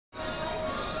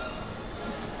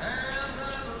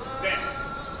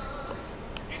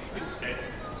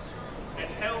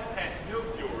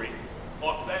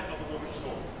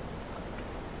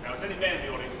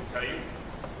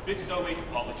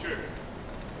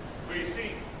For you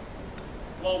see,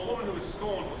 while a woman who is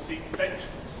scorned will seek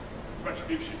vengeance,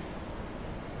 retribution,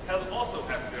 hell also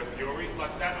have no fury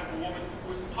like that of a woman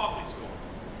who is partly scorned.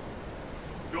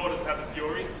 Nor does it have the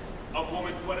fury of a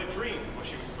woman who had a dream where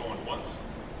she was scorned once.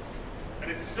 And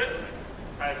it certainly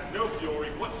has no fury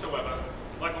whatsoever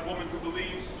like a woman who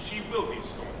believes she will be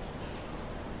scorned.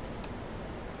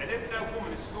 And if that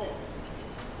woman is scorned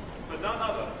for none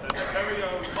other than her very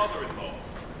own mother-in-law,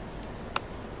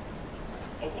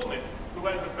 a woman who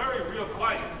has a very real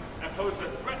claim and poses a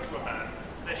threat to a man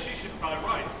that she should by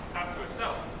rights have to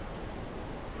herself,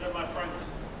 then, my friends,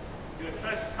 you had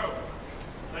best hope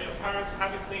that your parents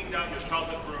haven't cleaned out your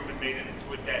childhood room and made it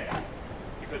into a den,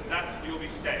 because that's where you'll be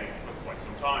staying for quite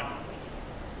some time.